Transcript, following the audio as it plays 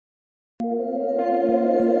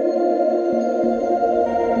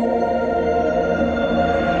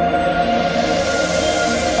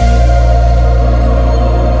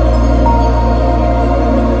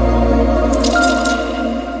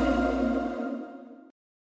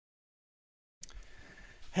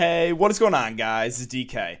Hey, what is going on, guys? It's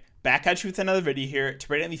DK. Back at you with another video here to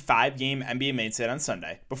break down the 5-game NBA main set on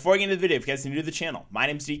Sunday. Before I get into the video, if you guys are new to the channel, my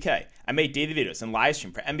name is DK. I make daily videos and live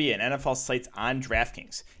stream for NBA and NFL sites on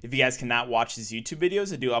Draftkings. If you guys cannot watch these YouTube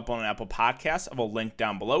videos, I do upload on Apple Podcasts. I will link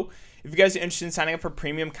down below. If you guys are interested in signing up for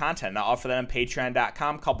premium content, I offer that on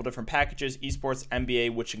patreon.com. A couple different packages, esports,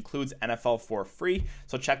 NBA, which includes NFL for free.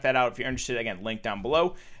 So check that out if you're interested. Again, link down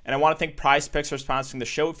below. And I want to thank Prize Picks for sponsoring the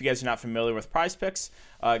show. If you guys are not familiar with Prize Picks,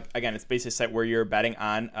 again, it's basically a site where you're betting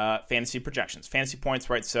on fantasy projections, fantasy points,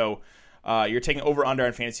 right? So you're taking over/under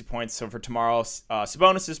on fantasy points. So for tomorrow,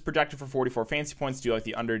 Sabonis is projected for 44 fantasy points. Do you like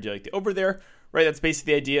the under? Do you like the over there? Right, that's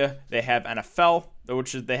basically the idea. They have NFL,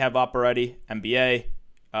 which they have up already, NBA,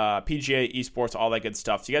 PGA, esports, all that good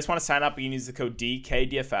stuff. So you guys want to sign up, you can use the code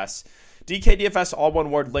DKDFS. DKDFS, all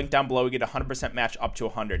one word, link down below. We get a 100% match up to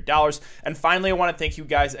 $100. And finally, I want to thank you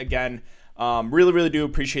guys again. Really do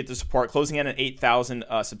appreciate the support. Closing in at 8,000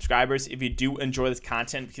 subscribers. If you do enjoy this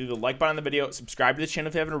content, hit the like button on the video, subscribe to the channel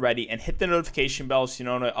if you haven't already, and hit the notification bell so you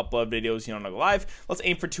know when I upload videos, you know when I go live. Let's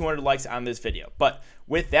aim for 200 likes on this video. But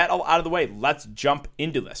with that all out of the way, let's jump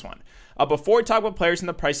into this one. Before we talk about players and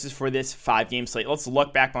the prices for this 5-game slate, let's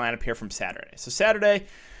look back my lineup here from Saturday. So Saturday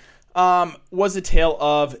was a tale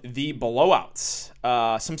of the blowouts.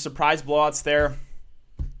 Some surprise blowouts there.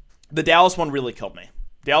 The Dallas one really killed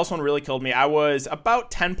me. I was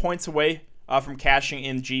about 10 points away from cashing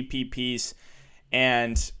in GPPs.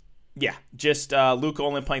 And yeah, just Luka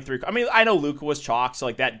only playing 3. I mean, I know Luka was chalk, so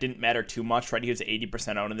like that didn't matter too much, right? He was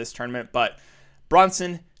 80% owned in this tournament. But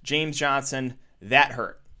Brunson, James Johnson, that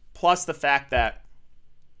hurt. Plus the fact that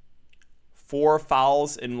 4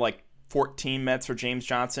 fouls in like 14 minutes for James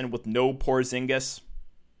Johnson with no Porzingis.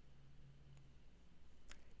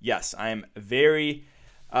 Yes, I am very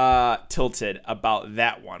tilted about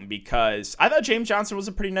that one because I thought James Johnson was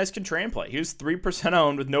a pretty nice contrarian play. He was 3%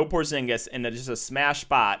 owned with no Porzingis and just a smash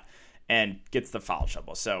spot and gets the foul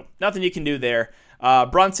trouble. So nothing you can do there.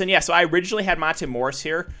 Brunson, yeah, so I originally had Monte Morris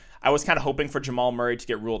here. I was kind of hoping for Jamal Murray to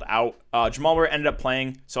get ruled out. Jamal Murray ended up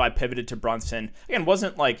playing, so I pivoted to Brunson. Again,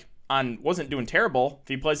 wasn't doing terrible. If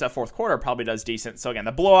he plays that fourth quarter, probably does decent. So again,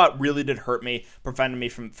 the blowout really did hurt me, prevented me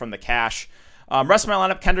from the cash. Rest of my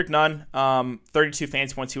lineup, Kendrick Nunn, 32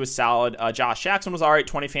 fantasy points. He was solid. Josh Jackson was all right,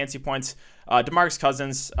 20 fantasy points. DeMarcus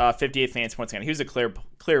Cousins, 58 fantasy points. Again, he was a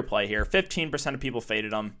clear play here. 15% of people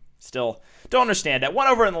faded him. Still, don't understand that.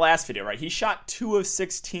 Went over in the last video, right? He shot 2 of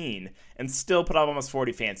 16 and still put up almost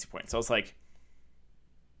 40 fantasy points. So I was like,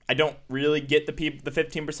 I don't really get the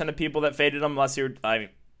 15% of people that faded him unless you're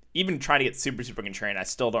even trying to get super contrarian. I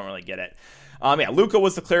still don't really get it. Yeah, Luka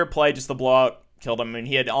was the clear play, just the blowout killed him. I mean,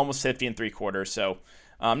 he had almost 50 in 3 quarters, so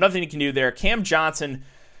nothing you can do there. Cam Johnson,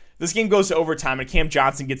 this game goes to overtime, and Cam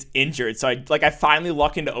Johnson gets injured. So I finally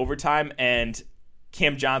luck into overtime, and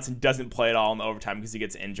Cam Johnson doesn't play at all in the overtime because he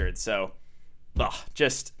gets injured. So,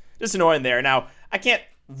 just annoying there. Now, I can't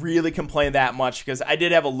really complain that much because I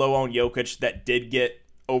did have a low-owned Jokic that did get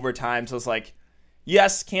overtime. So it's like,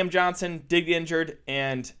 yes, Cam Johnson did get injured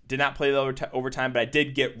and did not play the overtime, but I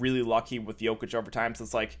did get really lucky with Jokic overtime. So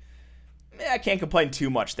it's like, I can't complain too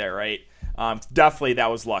much there, right? Definitely that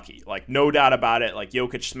was lucky. Like, no doubt about it. Like,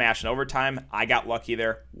 Jokic smashing overtime, I got lucky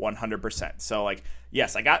there 100%. So, like,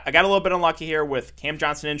 yes, I got a little bit unlucky here with Cam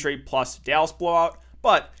Johnson injury plus Dallas blowout,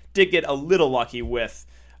 but did get a little lucky with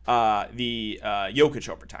the Jokic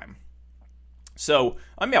overtime. So,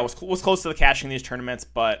 yeah, was close to the cashing in these tournaments,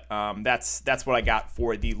 but that's what I got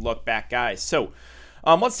for the look back, guys. So,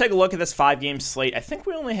 let's take a look at this 5-game slate. I think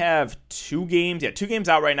we only have 2 games. Yeah, 2 games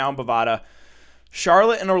out right now in Bovada.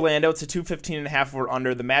 Charlotte and Orlando, it's a 215.5 over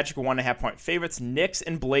under. The Magic are 1.5 point favorites. Knicks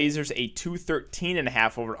and Blazers, a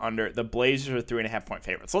 213.5 over under. The Blazers are 3.5 point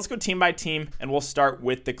favorites. So let's go team by team, and we'll start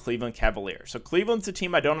with the Cleveland Cavaliers. So Cleveland's a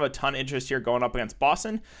team I don't have a ton of interest here going up against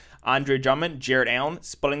Boston. Andre Drummond, Jarrett Allen,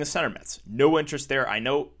 splitting the center minutes. No interest there. I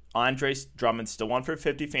know Andre Drummond still won for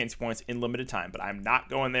 50 fantasy points in limited time, but I'm not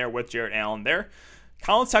going there with Jarrett Allen there.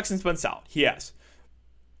 Colin Sexton's been solid. He has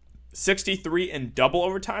 63 in double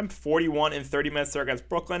overtime, 41 in 30 minutes there against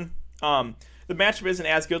Brooklyn. The matchup isn't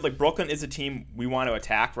as good. Like, Brooklyn is a team we want to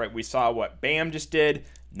attack, right? We saw what Bam just did.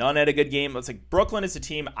 None had a good game. It's like Brooklyn is a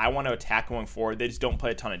team I want to attack going forward. They just don't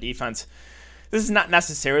play a ton of defense. This is not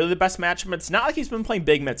necessarily the best matchup, but it's not like he's been playing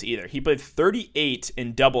big minutes either. He played 38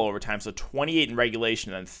 in double overtime, so 28 in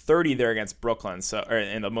regulation, and then 30 there against Brooklyn, or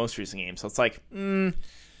in the most recent game. So it's like,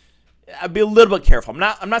 I'd be a little bit careful.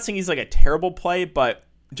 I'm not saying he's like a terrible play, but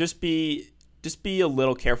just be a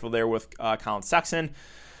little careful there with Colin Sexton.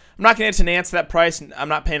 I'm not going to Nance that price. I'm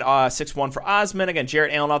not paying 6-1 for Osman. Again,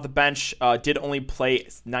 Jarrett Allen off the bench did only play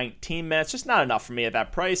 19 minutes. Just not enough for me at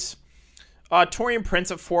that price. Torian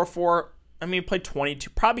Prince at 4-4. I mean, he played 22,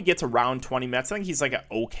 probably gets around 20 minutes. I think he's like an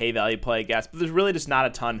okay value play, I guess. But there's really just not a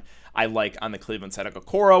ton I like on the Cleveland side.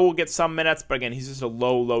 Okoro will get some minutes, but again, he's just a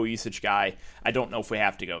low usage guy. I don't know if we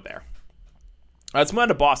have to go there. Let's move on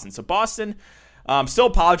to Boston. So Boston, still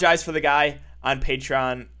apologize for the guy on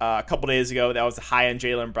Patreon a couple days ago that was high on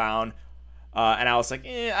Jaylen Brown. And I was like,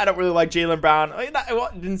 I don't really like Jaylen Brown. I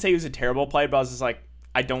didn't say he was a terrible play, but I was just like,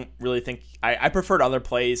 I don't really think I preferred other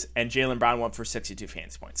plays, and Jaylen Brown went for 62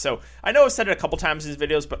 fantasy points. So I know I've said it a couple times in these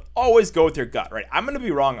videos, but always go with your gut, right? I'm going to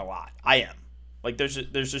be wrong a lot. I am. Like, there's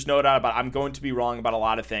just no doubt about it. I'm going to be wrong about a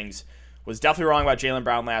lot of things. Was definitely wrong about Jaylen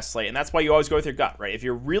Brown last slate, and that's why you always go with your gut, right? If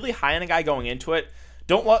you're really high on a guy going into it,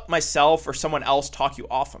 don't let myself or someone else talk you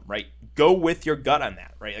off him, right? Go with your gut on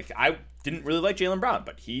that, right? Like, I didn't really like Jaylen Brown,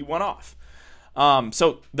 but he went off.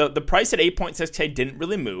 So the price at 8.6K didn't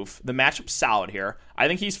really move. The matchup's solid here. I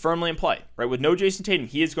think he's firmly in play, right? With no Jason Tatum,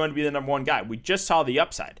 he is going to be the number one guy. We just saw the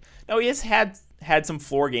upside. Now, he has had some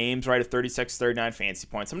floor games, right, of 36, 39 fantasy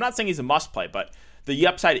points. I'm not saying he's a must play, but the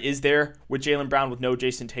upside is there with Jaylen Brown with no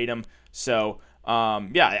Jason Tatum. So,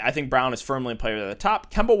 I think Brown is firmly in play at the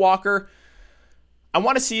top. Kemba Walker, I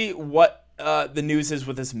want to see what the news is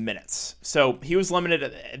with his minutes. So he was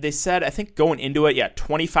limited, they said, I think going into it,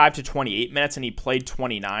 25 to 28 minutes, and he played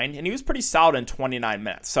 29, and he was pretty solid in 29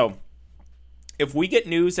 minutes. So if we get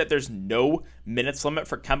news that there's no minutes limit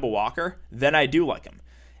for Kemba Walker, then I do like him.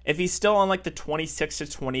 If he's still on like the 26 to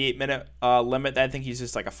 28 minute limit, then I think he's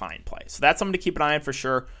just like a fine play. So that's something to keep an eye on for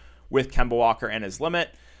sure with Kemba Walker and his limit.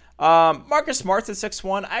 Marcus Smart's at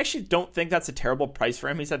 6-1. I actually don't think that's a terrible price for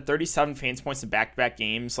him. He's had 37 fantasy points in back-to-back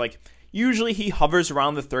games. Like, usually he hovers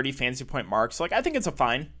around the 30 fantasy point mark. So, like, I think it's a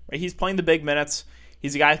fine. Right? He's playing the big minutes.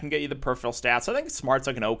 He's a guy who can get you the peripheral stats. So I think Smart's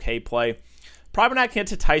like an okay play. Probably not going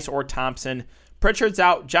to get to Tice or Thompson. Pritchard's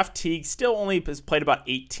out. Jeff Teague still only has played about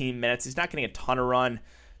 18 minutes. He's not getting a ton of run.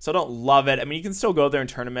 So I don't love it. I mean, you can still go there in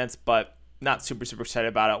tournaments, but not super excited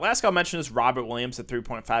about it. Last guy I'll mention is Robert Williams at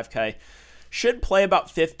 3.5K. Should play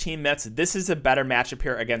about 15 minutes. This is a better matchup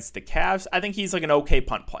here against the Cavs. I think he's like an okay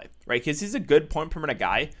punt play, right? Because he's a good point per minute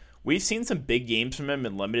guy. We've seen some big games from him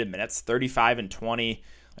in limited minutes, 35 and 20,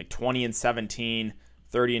 like 20 and 17,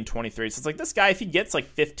 30 and 23. So it's like this guy, if he gets like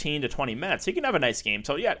 15 to 20 minutes, he can have a nice game.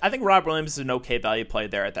 So yeah, I think Robert Williams is an okay value play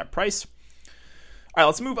there at that price. All right,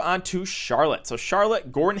 let's move on to Charlotte. So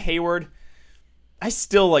Charlotte, Gordon Hayward, I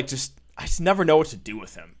just never know what to do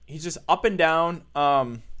with him. He's just up and down.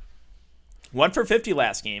 1 for 50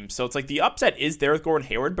 last game. So it's like the upset is there with Gordon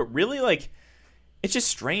Hayward, but really like it's just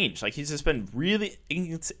strange. Like he's just been really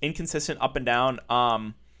inconsistent up and down.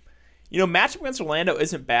 Matchup against Orlando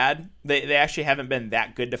isn't bad. They actually haven't been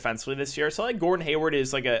that good defensively this year. So like Gordon Hayward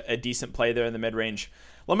is like a decent play there in the mid-range.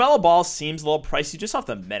 LaMelo Ball seems a little pricey just off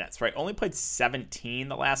the minutes, right? Only played 17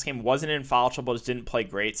 the last game. Wasn't in foul trouble, just didn't play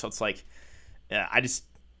great. So it's like, I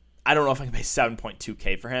don't know if I can pay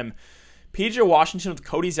 7.2K for him. PJ Washington with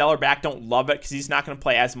Cody Zeller back, don't love it because he's not going to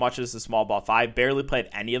play as much as the small ball 5. Barely played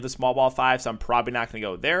any of the small ball 5, so I'm probably not going to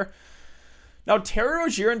go there. Now, Terry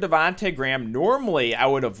Rozier and Devontae Graham, normally I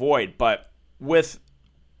would avoid, but with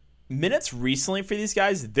minutes recently for these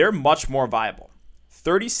guys, they're much more viable.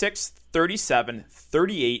 36, 37,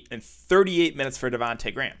 38, and 38 minutes for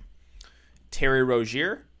Devontae Graham. Terry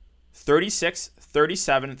Rozier, 36,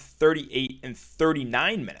 37, 38, and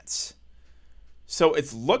 39 minutes. So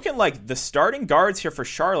it's looking like the starting guards here for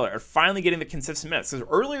Charlotte are finally getting the consistent minutes. Because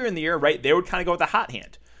earlier in the year, right, they would kind of go with the hot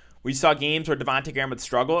hand. We saw games where Devontae Graham would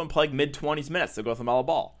struggle and play like mid-20s minutes. They'll go with LaMelo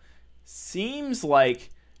Ball. Seems like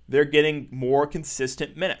they're getting more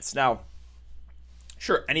consistent minutes. Now,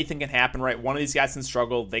 sure, anything can happen, right? One of these guys can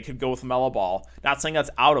struggle. They could go with LaMelo Ball. Not saying that's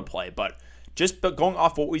out of play, but going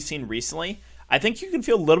off what we've seen recently, I think you can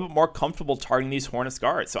feel a little bit more comfortable targeting these Hornets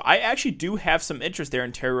guards. So I actually do have some interest there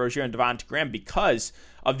in Terry Rozier and Devontae Graham because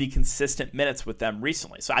of the consistent minutes with them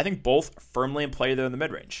recently. So I think both firmly in play there in the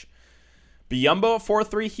mid-range. Biyombo at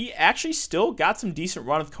 4-3, he actually still got some decent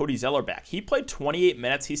run with Cody Zeller back. He played 28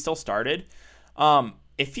 minutes. He still started.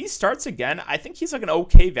 If he starts again, I think he's like an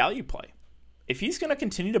okay value play. If he's going to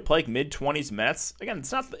continue to play like mid-20s minutes, again,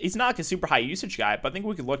 he's not like a super high usage guy, but I think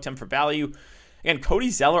we could look to him for value. Again, Cody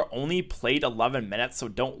Zeller only played 11 minutes, so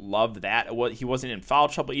don't love that. He wasn't in foul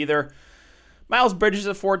trouble either. Miles Bridges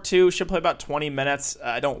at 4-2, should play about 20 minutes.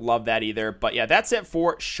 I don't love that either. But yeah, that's it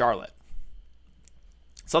for Charlotte.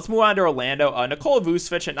 So let's move on to Orlando. Nikola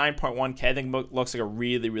Vucevic at 9.1K, I think looks like a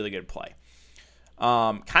really, really good play.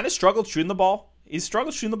 Kind of struggled shooting the ball. He's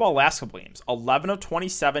struggled shooting the ball last couple games. 11 of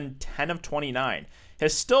 27, 10 of 29.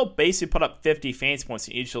 Has still basically put up 50 fantasy points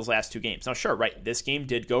in each of those last two games. Now, sure, right, this game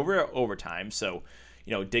did go over overtime, so,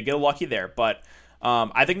 did get lucky there. But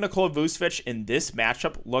I think Nikola Vucevic in this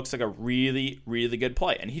matchup looks like a really, really good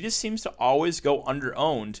play. And he just seems to always go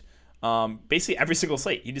under-owned basically every single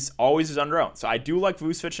slate. He just always is under-owned. So I do like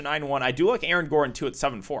Vucevic at 9-1. I do like Aaron Gordon, too, at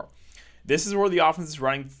 7-4. This is where the offense is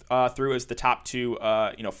running through as the top two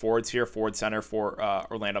forwards here, forward center for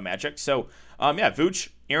Orlando Magic. So, Vooch,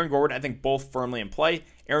 Aaron Gordon, I think both firmly in play.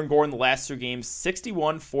 Aaron Gordon, the last 2 games,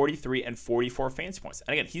 61, 43, and 44 fantasy points.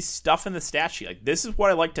 And again, he's stuffing the stat sheet. Like, this is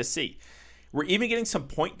what I like to see. We're even getting some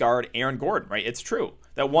point guard Aaron Gordon, right? It's true.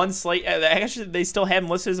 That one slate, actually, they still have him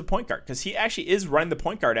listed as a point guard because he actually is running the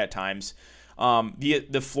point guard at times.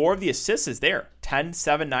 The floor of the assists is there. 10,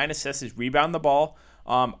 7, 9 assists. He's rebounding the ball.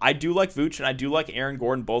 I do like Vooch and I do like Aaron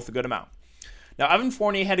Gordon both a good amount. Now, Evan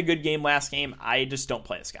Fournier had a good game last game. I just don't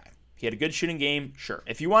play this guy. He had a good shooting game, sure.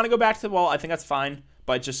 If you want to go back to the wall, I think that's fine,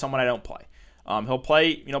 but it's just someone I don't play. He'll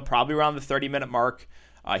play, probably around the 30-minute mark.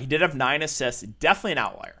 He did have 9 assists, definitely an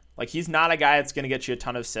outlier. Like, he's not a guy that's going to get you a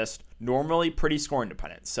ton of assists. Normally pretty scoring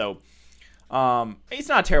dependent. So, he's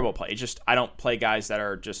not a terrible play. It's just I don't play guys that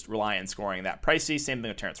are just relying on scoring that pricey. Same thing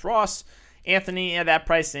with Terrence Ross. Anthony, that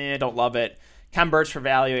price, don't love it. Ken Burch for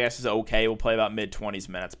value, I guess, is okay. We'll play about mid-20s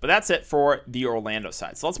minutes. But that's it for the Orlando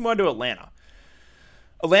side. So let's move on to Atlanta.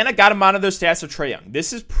 Atlanta got him out of their stats of Trae Young.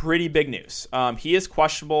 This is pretty big news. He is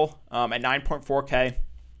questionable at 9.4K.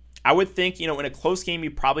 I would think, in a close game, he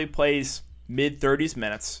probably plays mid-30s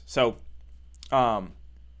minutes. So I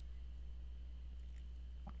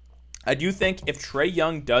do think if Trae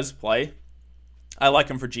Young does play, I like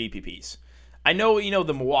him for GPPs. I know,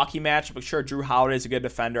 the Milwaukee matchup, but sure, Drew Holiday is a good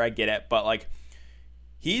defender. I get it. But,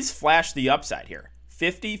 he's flashed the upside here.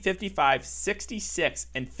 50, 55, 66,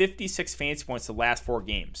 and 56 fantasy points the last 4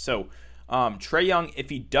 games. So, Trae Young, if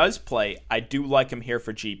he does play, I do like him here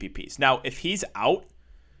for GPPs. Now, if he's out,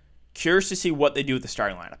 curious to see what they do with the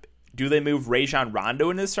starting lineup. Do they move Rajon Rondo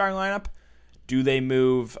into the starting lineup? Do they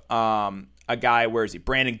move a guy, where is he?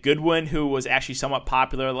 Brandon Goodwin, who was actually somewhat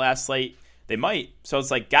popular the last slate? They might. So it's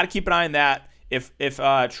got to keep an eye on that. If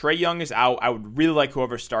Trae Young is out, I would really like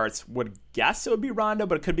whoever starts. Would guess it would be Rondo,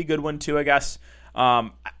 but it could be Goodwin too, I guess.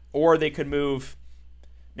 Or they could move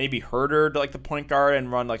maybe Herder to the point guard and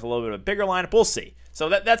run a little bit of a bigger lineup. We'll see. So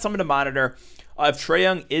that's something to monitor. If Trae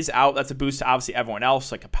Young is out, that's a boost to obviously everyone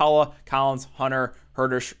else, like Capella, Collins, Hunter,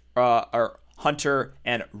 Herder, Hunter,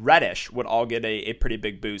 and Reddish would all get a pretty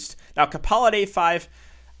big boost. Now, Capella at 8.5,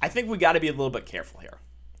 I think we got to be a little bit careful here.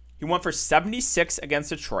 He went for 76 against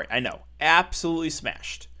Detroit. I know. Absolutely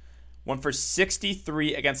smashed. Went for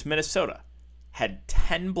 63 against Minnesota. Had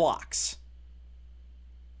 10 blocks.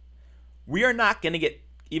 We are not going to get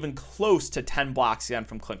even close to 10 blocks again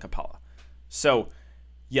from Clint Capella. So,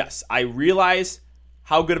 yes, I realize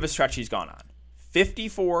how good of a stretch he's gone on.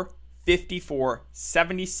 54, 54,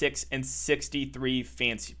 76, and 63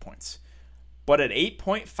 fantasy points. But at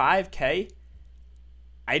 8.5K,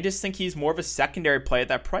 I just think he's more of a secondary play at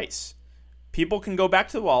that price. People can go back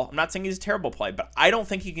to the wall. I'm not saying he's a terrible play, but I don't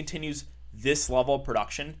think he continues this level of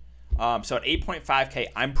production. So at 8.5K,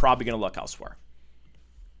 I'm probably going to look elsewhere.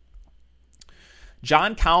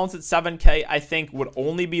 John Collins at 7K, I think, would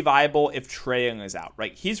only be viable if Trae Young is out,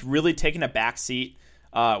 right? He's really taking a back seat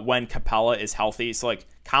when Capella is healthy. So,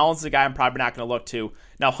 Collins is a guy I'm probably not going to look to.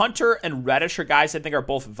 Now, Hunter and Reddish are guys I think are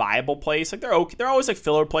both viable plays. They're okay. They're always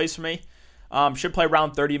filler plays for me. Should play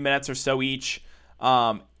around 30 minutes or so each.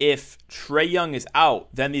 If Trae Young is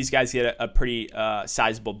out, then these guys get a pretty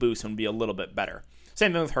sizable boost and would be a little bit better.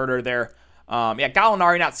 Same thing with Herder there.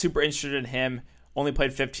 Gallinari, not super interested in him. Only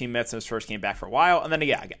played 15 minutes in his first game back for a while. And then,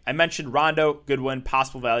 I mentioned Rondo, Goodwin,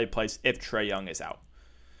 possible value plays if Trae Young is out.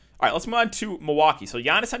 All right, let's move on to Milwaukee. So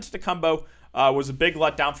Giannis Antetokounmpo was a big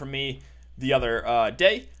letdown for me the other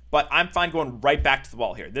day, but I'm fine going right back to the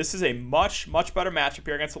wall here. This is a much, much better matchup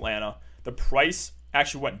here against Atlanta. The price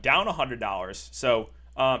actually went down $100. So,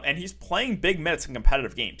 and he's playing big minutes in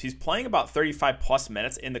competitive games. He's playing about 35-plus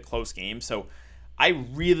minutes in the close games. So I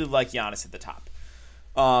really like Giannis at the top.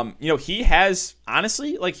 He has,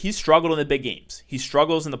 honestly, he's struggled in the big games. He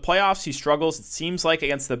struggles in the playoffs. He struggles, it seems like,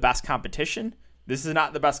 against the best competition. This is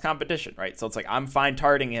not the best competition, right? So it's I'm fine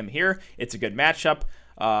targeting him here. It's a good matchup.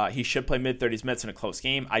 He should play mid-30s minutes in a close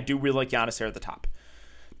game. I do really like Giannis there at the top.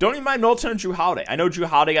 Don't even mind Middleton and Drew Holiday. I know Drew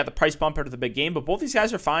Holiday got the price bump after the big game, but both these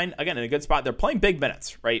guys are fine. Again, in a good spot. They're playing big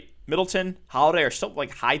minutes, right? Middleton, Holiday are still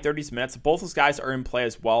high 30s minutes. Both those guys are in play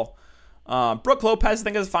as well. Brook Lopez, I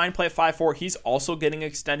think, is a fine play at 5.4. He's also getting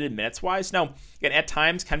extended minutes-wise. Now, again, at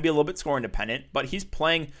times can be a little bit scoring dependent, but he's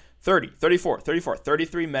playing 30, 34, 34,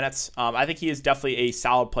 33 minutes. I think he is definitely a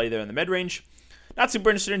solid play there in the mid-range. Not super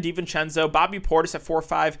interested in DiVincenzo. Bobby Portis at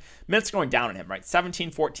 4.5. Minutes going down on him, right?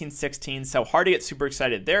 17, 14, 16. So hard to get super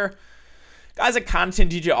excited there. Guys like Connaughton,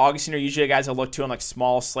 DJ Augustine are usually guys I look to on like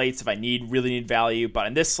small slates if I really need value. But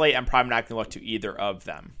in this slate, I'm probably not going to look to either of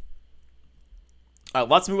them.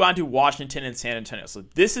 Let's move on to Washington and San Antonio. So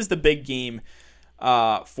this is the big game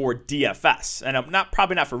for DFS. And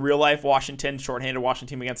probably not for real life Washington, shorthanded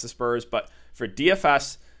Washington team against the Spurs. But for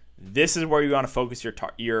DFS, this is where you want to focus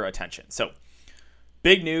your attention. So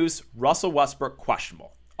big news, Russell Westbrook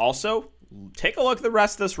questionable. Also, take a look at the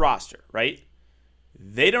rest of this roster, right?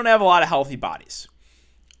 They don't have a lot of healthy bodies.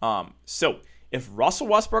 So if Russell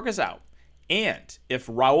Westbrook is out and if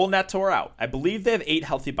Raul Neto are out, I believe they have 8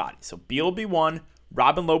 healthy bodies. So Beal will be 1,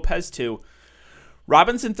 Robin Lopez 2,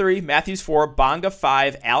 Robinson 3, Matthews 4, Bonga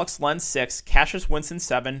 5, Alex Len 6, Cassius Winston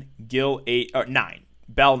 7, Gill 9,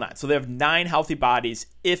 Bell 9. So they have 9 healthy bodies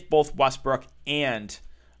if both Westbrook and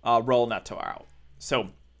Raul Neto are out. So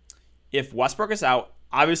if Westbrook is out,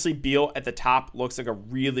 obviously Beal at the top looks like a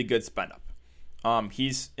really good spend up.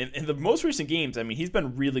 He's in the most recent games, I mean, he's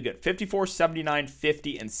been really good. 54, 79,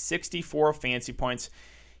 50, and 64 fantasy points.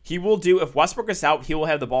 He will do, if Westbrook is out, he will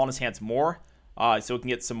have the ball in his hands more. So he can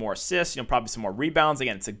get some more assists, probably some more rebounds.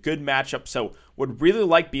 Again, it's a good matchup. So would really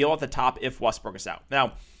like Beal at the top if Westbrook is out.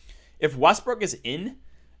 Now, if Westbrook is in,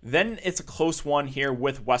 then it's a close one here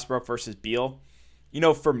with Westbrook versus Beal.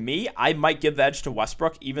 For me, I might give the edge to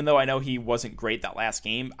Westbrook, even though I know he wasn't great that last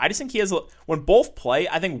game. I just think he has, when both play,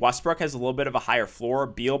 I think Westbrook has a little bit of a higher floor.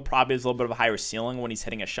 Beal probably has a little bit of a higher ceiling when he's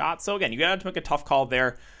hitting a shot. So again, you got to make a tough call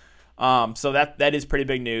there. So that is pretty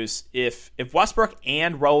big news. If Westbrook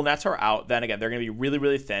and Raul Neto are out, then again, they're going to be really,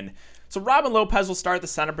 really thin. So Robin Lopez will start at the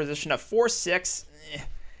center position at 4'6".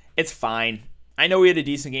 It's fine. I know he had a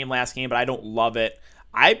decent game last game, but I don't love it.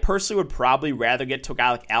 I personally would probably rather get to a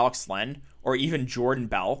guy like Alex Len or even Jordan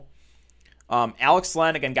Bell. Alex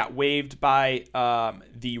Len, again, got waived by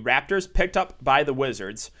the Raptors, picked up by the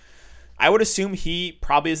Wizards. I would assume he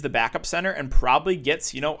probably is the backup center and probably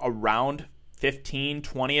gets, around 15,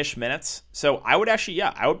 20-ish minutes. So I would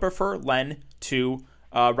I would prefer Len to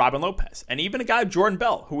Robin Lopez. And even a guy like Jordan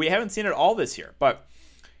Bell, who we haven't seen at all this year. But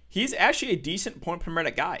he's actually a decent point per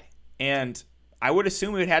minute guy. And I would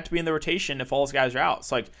assume he would have to be in the rotation if all those guys are out.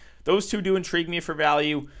 So those two do intrigue me for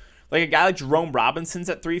value. Like a guy like Jerome Robinson's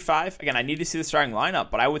at 3.5. Again, I need to see the starting lineup,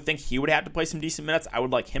 but I would think he would have to play some decent minutes. I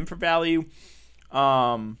would like him for value.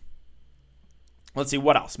 Let's see,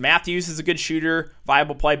 what else? Matthews is a good shooter,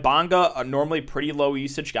 viable play. Bonga, a normally pretty low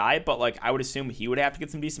usage guy, but I would assume he would have to get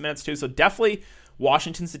some decent minutes too. So definitely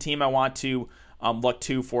Washington's the team I want to look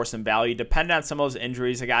to for some value. Depending on some of those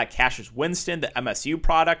injuries, I got Cassius Winston, the MSU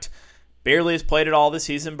product. Barely has played it all this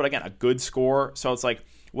season, but again, a good scorer. So it's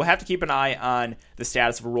we'll have to keep an eye on the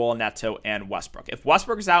status of Raul Neto and Westbrook. If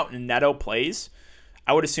Westbrook is out and Neto plays,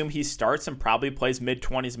 I would assume he starts and probably plays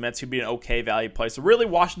mid-20s minutes. He'd be an okay value play. So really,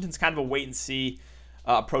 Washington's kind of a wait-and-see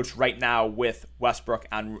approach right now with Westbrook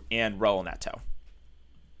and Raul Neto. All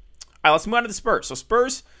right, let's move on to the Spurs. So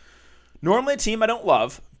Spurs, normally a team I don't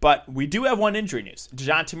love, but we do have one injury news,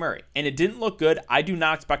 DeJounte Murray, and it didn't look good. I do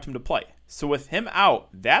not expect him to play. So with him out,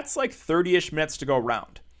 that's 30-ish minutes to go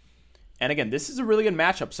around. And again, this is a really good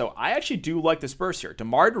matchup, so I actually do like the Spurs here.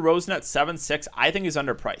 DeMar DeRozan at 7.6, I think is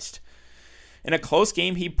underpriced. In a close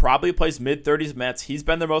game, he probably plays mid-30s minutes. He's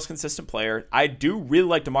been their most consistent player. I do really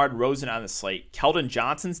like DeMar DeRozan on the slate. Keldon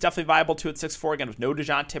Johnson's definitely viable too at 6'4". Again, with no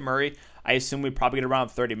DeJounte Murray, I assume we probably get around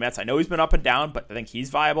 30 minutes. I know he's been up and down, but I think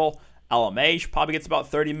he's viable. LMA probably gets about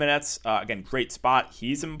 30 minutes. Again, great spot.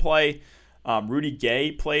 He's in play. Rudy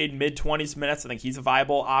Gay played mid-20s minutes. I think he's a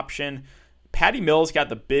viable option. Patty Mills got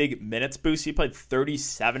the big minutes boost. He played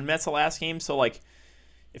 37 minutes the last game. So,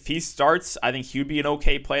 if he starts, I think he would be an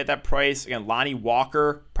okay play at that price. Again, Lonnie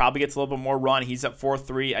Walker probably gets a little bit more run. He's at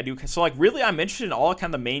 4.3. So, really, I'm interested in all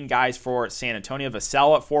kind of the main guys for San Antonio.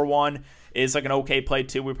 Vassell at 4.1 is, an okay play,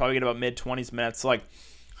 too. We probably get about mid-20s minutes. So,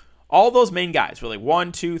 all those main guys, really,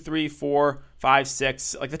 1, 2, 3, 4, 5,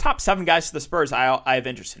 6. The top 7 guys for the Spurs I have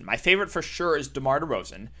interest in. My favorite for sure is DeMar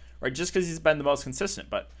DeRozan, right, just because he's been the most consistent.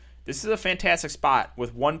 But this is a fantastic spot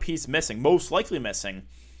with one piece missing, most likely missing.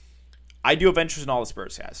 I do have interest in all the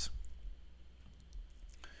Spurs guys.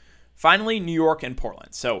 Finally, New York and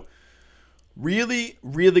Portland. So, really,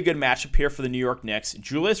 really good matchup here for the New York Knicks.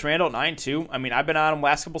 Julius Randle at 9.2. I mean, I've been on him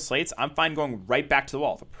last couple slates. I'm fine going right back to the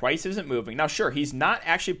wall. The price isn't moving. Now, sure, he's not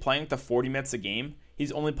actually playing the 40 minutes a game.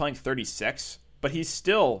 He's only playing 36, but he's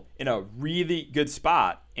still in a really good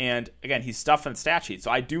spot. And again, he's stuffing the stat sheet.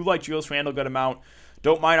 So I do like Julius Randle a good amount.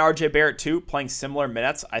 Don't mind RJ Barrett too, playing similar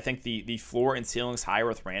minutes. I think the floor and ceiling is higher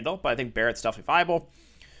with Randle, but I think Barrett's definitely viable.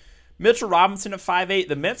 Mitchell Robinson at 5.8.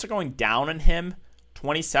 The minutes are going down on him.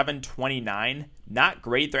 27, 29. Not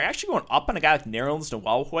great. They're actually going up on a guy like Nerlens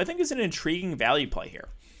Noel, who I think is an intriguing value play here.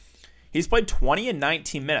 He's played 20 and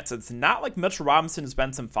 19 minutes. It's not like Mitchell Robinson has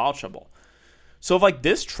been some foul trouble. So if like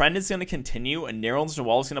this trend is going to continue and Nerlens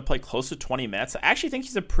Noel is going to play close to 20 minutes, I actually think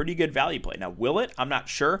he's a pretty good value play. Now, will it? I'm not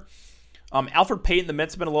sure. Alfred Payton, the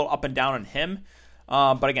minutes have been a little up and down on him.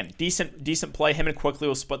 But again, decent play. Him and Quickly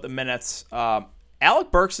will split the minutes.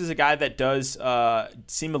 Alec Burks is a guy that does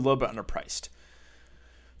seem a little bit underpriced.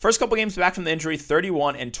 First couple games back from the injury,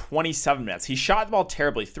 31 and 27 minutes. He shot the ball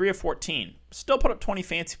terribly, 3 of 14. Still put up 20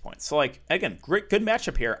 fancy points. So, like, again, good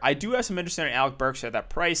matchup here. I do have some interest in Alec Burks at that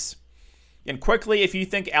price. And Quickly, if you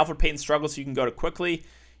think Alfred Payton struggles, you can go to Quickly.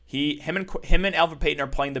 Him and Alfred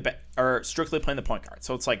Payton are strictly playing the point guard.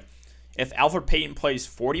 So it's like if Alfred Payton plays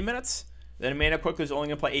 40 minutes, then Emmanuel Quickly is only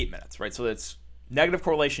going to play 8 minutes, right? So it's negative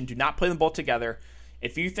correlation. Do not play them both together.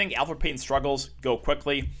 If you think Alfred Payton struggles, go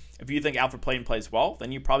Quickly. If you think Alfred Payton plays well,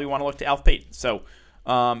 then you probably want to look to Alfred Payton. So,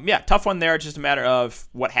 tough one there. Just a matter of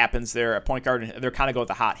what happens there at point guard. They're kind of go with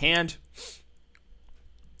the hot hand.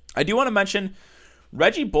 I do want to mention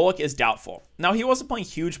Reggie Bullock is doubtful. Now, he wasn't playing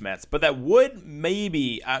huge minutes, but that would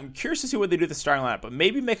maybe, I'm curious to see what they do with the starting lineup, but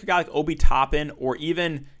maybe make a guy like Obi Toppin or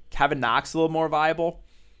even Kevin Knox a little more viable.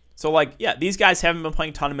 So, these guys haven't been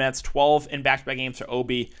playing a ton of minutes, 12 in back-to-back games for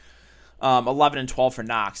Obi, 11 and 12 for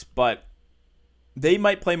Knox, but they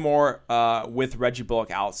might play more with Reggie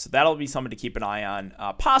Bullock out, so that'll be something to keep an eye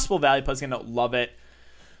on. Possible value play is going to love it,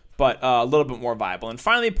 but a little bit more viable. And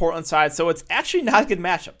finally, Portland side. So it's actually not a good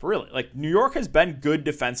matchup, really. Like, New York has been good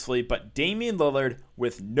defensively, but Damian Lillard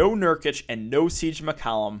with no Nurkic and no CJ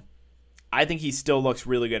McCollum, I think he still looks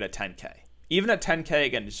really good at 10K. Even at 10K,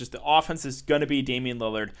 again, it's just the offense is going to be Damian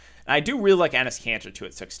Lillard. And I do really like Enes Kanter, too,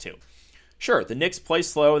 at 6'2". Sure, the Knicks play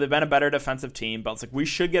slow. They've been a better defensive team, but it's like we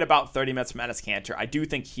should get about 30 minutes from Enes Kanter. I do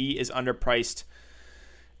think he is underpriced.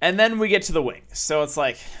 And then we get to the wings. So it's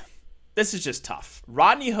like, this is just tough.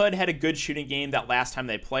 Rodney Hood had a good shooting game that last time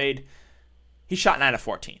they played. He shot 9 of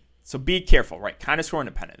 14. So be careful, right? Kind of score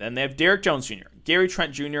independent. Then they have Derrick Jones Jr., Gary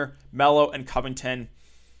Trent Jr., Melo, and Covington.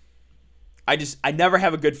 I never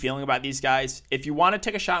have a good feeling about these guys. If you want to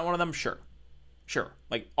take a shot at one of them, sure.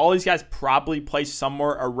 Like, all these guys probably play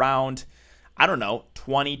somewhere around,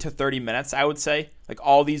 20 to 30 minutes, I would say. Like,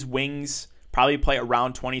 all these wings probably play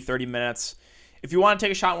around 20, 30 minutes. If you want to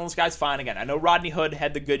take a shot at one of those guys, fine. Again, I know Rodney Hood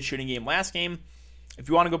had the good shooting game last game. If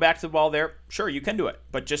you want to go back to the ball there, sure, you can do it.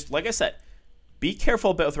 But just, like I said, be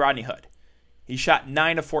careful a bit with Rodney Hood. He shot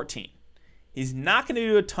 9 of 14. He's not going to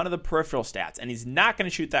do a ton of the peripheral stats, and he's not going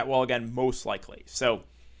to shoot that well again, most likely. So,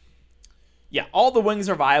 yeah, all the wings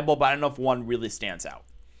are viable, but I don't know if one really stands out.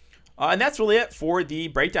 And that's really it for the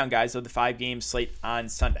breakdown, guys, of the 5-game slate on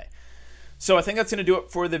Sunday. So I think that's going to do it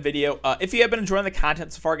for the video. If you have been enjoying the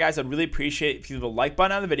content so far, guys, I'd really appreciate it if you leave a like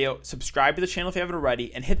button on the video, subscribe to the channel if you haven't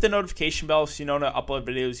already, and hit the notification bell so you know when I upload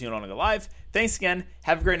videos, you know when I go live. Thanks again.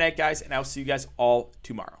 Have a great night, guys, and I'll see you guys all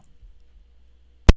tomorrow.